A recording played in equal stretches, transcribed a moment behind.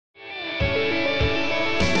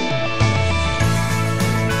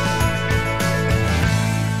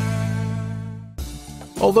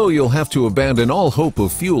Although you'll have to abandon all hope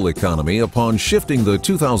of fuel economy upon shifting the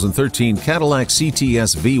 2013 Cadillac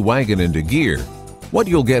CTSV wagon into gear, what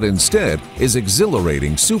you'll get instead is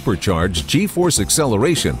exhilarating supercharged G-force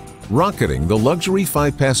acceleration, rocketing the luxury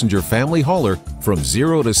 5-passenger family hauler from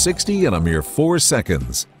 0 to 60 in a mere 4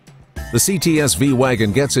 seconds. The CTSV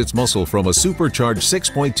wagon gets its muscle from a supercharged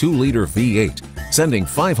 6.2-liter V8, sending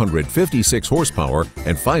 556 horsepower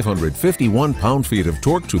and 551 pound-feet of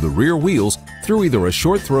torque to the rear wheels through either a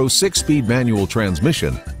short-throw 6-speed manual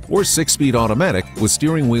transmission or 6-speed automatic with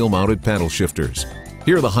steering wheel-mounted paddle shifters.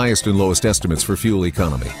 Here are the highest and lowest estimates for fuel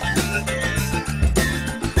economy.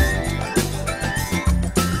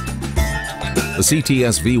 The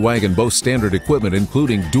CTSV wagon boasts standard equipment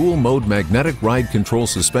including dual-mode magnetic ride control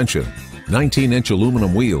suspension, 19-inch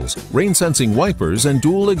aluminum wheels, rain-sensing wipers, and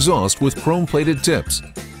dual exhaust with chrome-plated tips.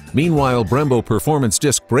 Meanwhile, Brembo Performance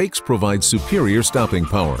disc brakes provide superior stopping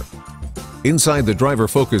power. Inside the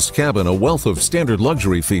driver-focused cabin, a wealth of standard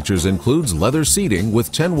luxury features includes leather seating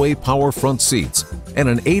with 10-way power front seats and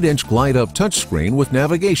an 8-inch glide-up touchscreen with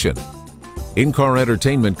navigation. In-car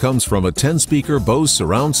entertainment comes from a 10-speaker Bose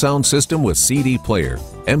surround sound system with CD player,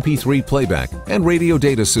 MP3 playback, and radio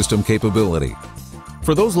data system capability.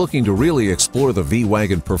 For those looking to really explore the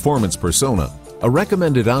V-Wagon performance persona, a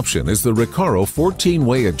recommended option is the Recaro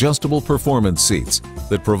 14-way adjustable performance seats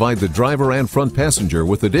that provide the driver and front passenger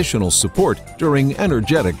with additional support during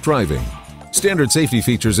energetic driving. Standard safety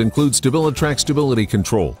features include StabiliTrak stability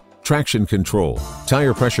control, traction control,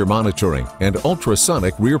 tire pressure monitoring, and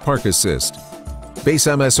ultrasonic rear park assist. Base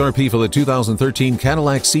MSRP for the 2013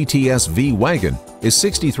 Cadillac CTSV wagon is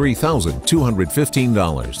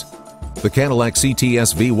 $63,215. The Cadillac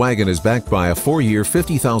CTSV wagon is backed by a 4-year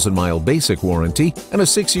 50,000-mile basic warranty and a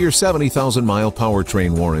 6-year 70,000-mile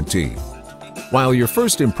powertrain warranty. While your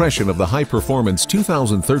first impression of the high-performance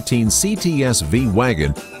 2013 CTSV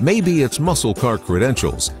wagon may be its muscle car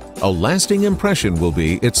credentials, a lasting impression will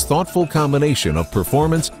be its thoughtful combination of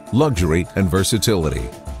performance, luxury, and versatility.